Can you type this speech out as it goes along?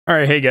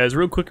Alright, hey guys,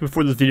 real quick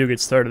before this video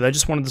gets started, I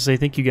just wanted to say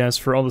thank you guys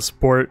for all the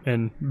support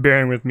and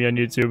bearing with me on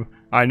YouTube.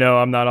 I know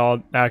I'm not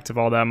all active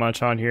all that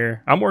much on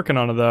here. I'm working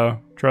on it though.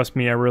 Trust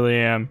me, I really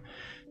am.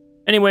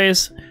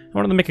 Anyways, I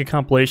wanted to make a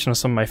compilation of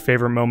some of my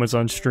favorite moments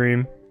on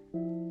stream.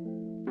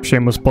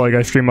 Shameless plug,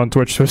 I stream on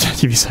Twitch,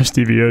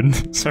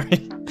 twitch.tv/dvoden.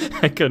 Sorry,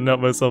 I couldn't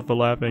help myself for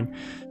laughing.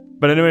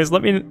 But anyways,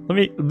 let me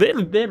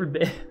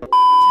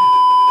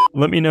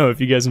know if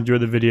you guys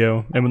enjoyed the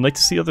video and would like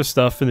to see other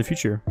stuff in the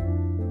future.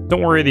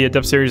 Don't worry, the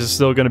Adept series is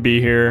still going to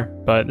be here,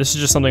 but this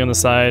is just something on the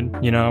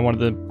side. You know, I wanted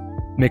to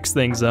mix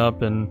things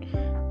up, and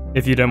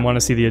if you didn't want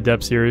to see the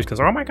Adept series, because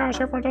oh my gosh,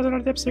 everyone does an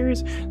Adept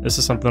series, this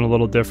is something a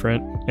little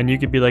different. And you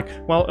could be like,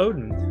 well,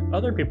 Odin,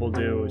 other people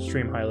do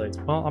stream highlights.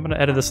 Well, I'm going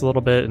to edit this a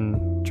little bit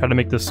and try to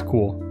make this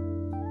cool.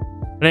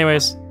 But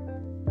anyways,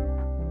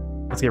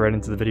 let's get right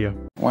into the video.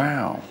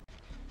 Wow.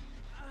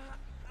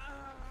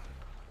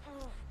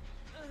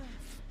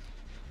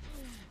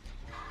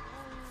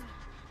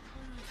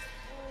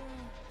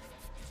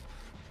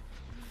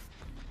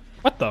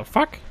 What the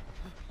fuck?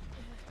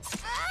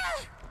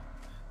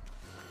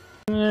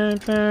 He's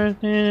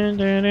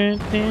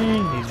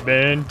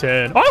been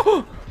 10.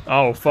 Oh!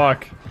 Oh,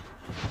 fuck.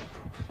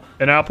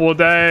 An apple a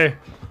day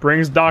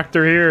brings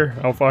doctor here.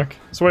 Oh, fuck.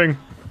 Swing.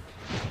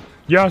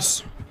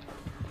 Yes.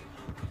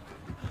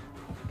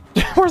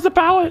 Where's the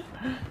pallet?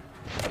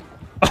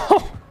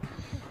 Oh.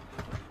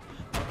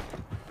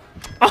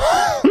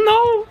 Oh,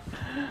 no.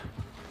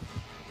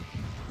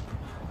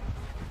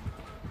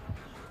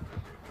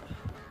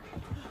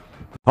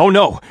 Oh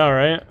no!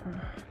 Alright.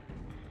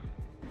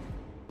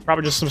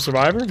 Probably just some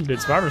Survivor?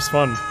 Dude, Survivor's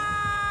fun.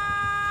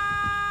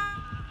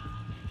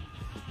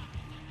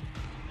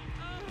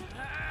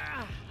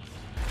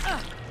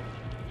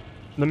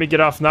 Let me get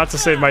off not to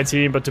save my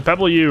team, but to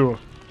pebble you.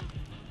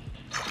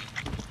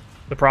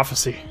 The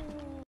prophecy.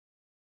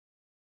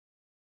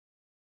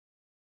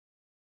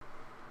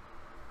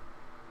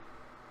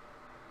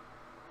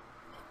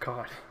 Oh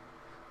god.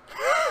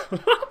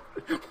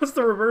 What's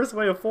the reverse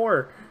way of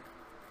 4?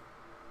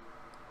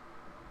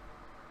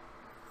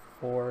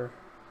 4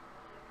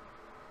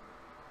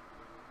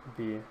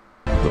 B.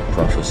 The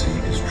prophecy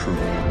is true.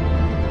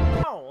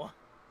 Oh.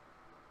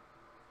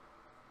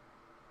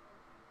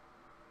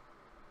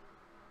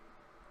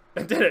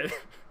 I did it.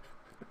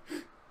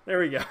 There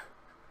we go.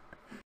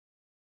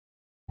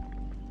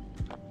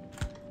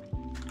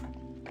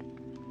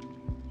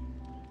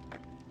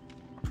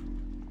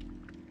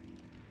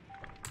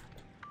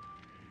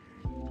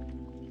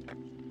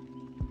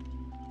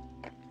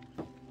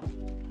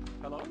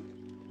 Hello?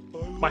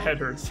 My head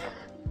hurts.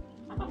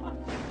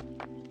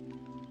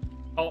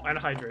 Oh, and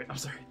hydrate. I'm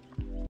sorry.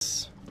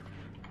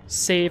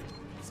 Save.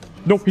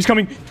 No, he's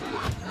coming.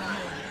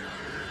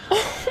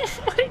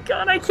 Oh my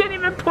god, I can't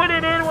even put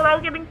it in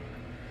without getting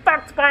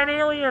fucked by an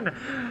alien.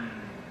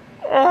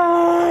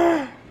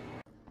 Oh.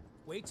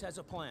 Waits has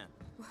a plan.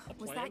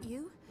 Was that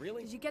you?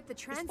 Really? Did you get the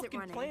transit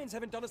running? Plans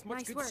haven't done us much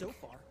Nice good work. so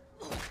far.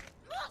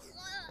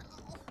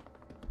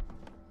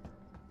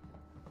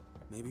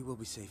 Maybe we'll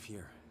be safe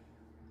here.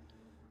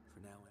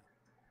 For now.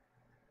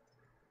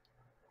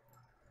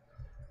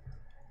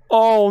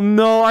 Oh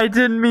no, I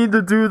didn't mean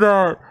to do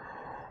that.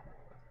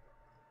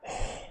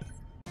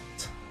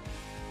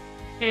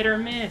 Hit or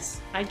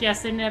miss. I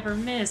guess they never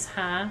miss,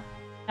 huh?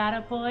 Got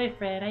a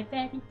boyfriend, I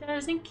bet he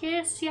doesn't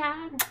kiss ya.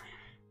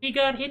 He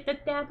gonna hit the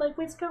dad like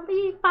Wiz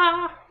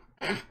Khalifa.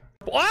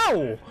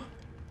 Wow!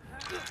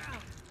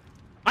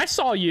 I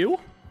saw you.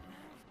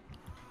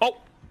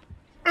 Oh.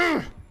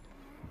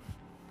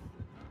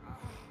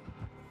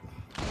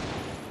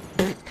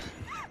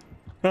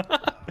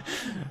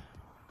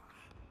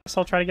 So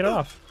I'll try to get it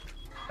off.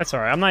 That's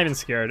alright, I'm not even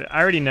scared. I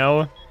already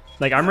know.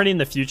 Like, I'm ready in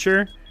the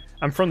future.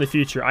 I'm from the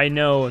future. I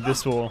know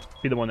this will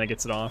be the one that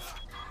gets it off.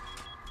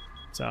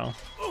 So.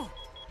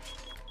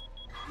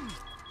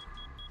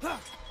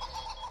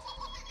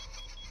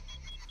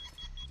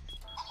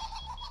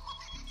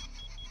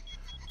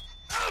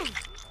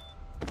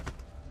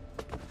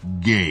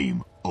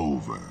 Game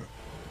over.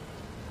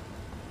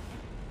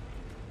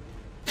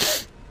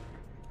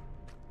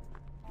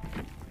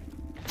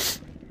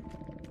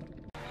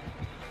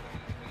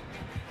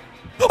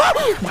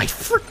 My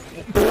frick.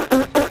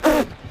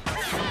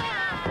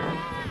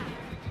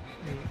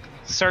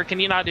 Sir, can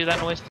you not do that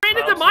noise? Ran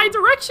into my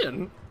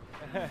direction.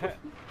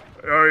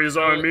 Oh, he's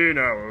on me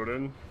now,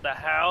 Odin. The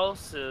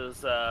house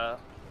is, the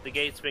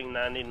gate's being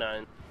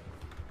 99.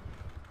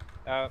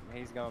 Oh,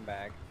 he's going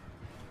back.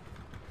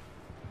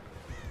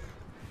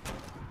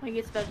 My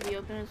gate's about to be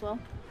open as well.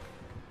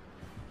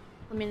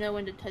 Let me know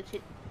when to touch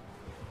it.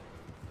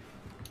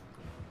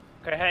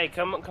 Okay, hey,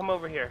 come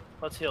over here.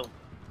 Let's heal.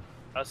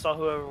 I saw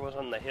whoever was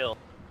on the hill.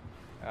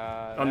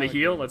 On the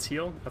heel? Let's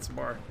heal? That's a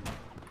bar.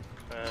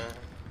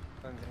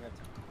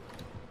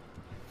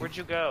 Where'd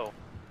you go?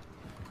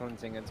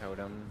 Cleansing a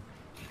totem.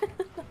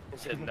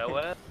 Is it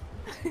Noah?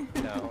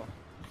 No.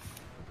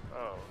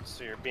 Oh,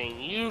 so you're being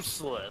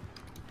useless.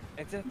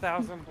 It's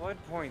 1,000 blood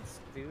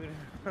points, dude.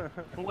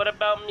 What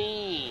about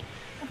me?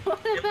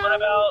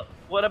 And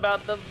what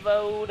about the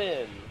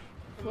voting?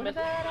 What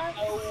about us?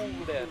 Oh,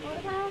 man. What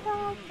about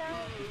all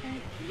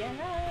night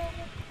together?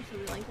 Or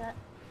something like that.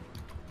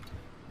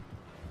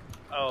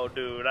 Oh,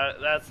 dude,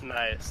 that's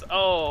nice.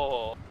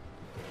 Oh,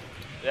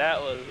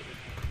 that was.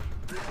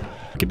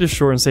 I'll keep this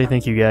short and say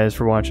thank you guys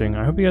for watching.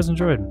 I hope you guys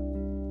enjoyed.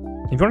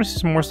 If you want to see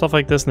some more stuff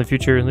like this in the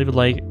future, leave a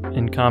like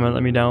and comment.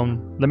 Let me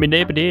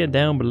know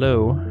down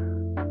below.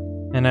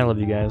 And I love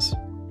you guys.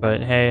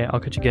 But hey,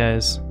 I'll catch you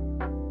guys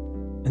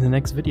in the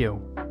next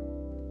video.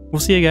 We'll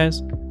see you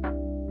guys.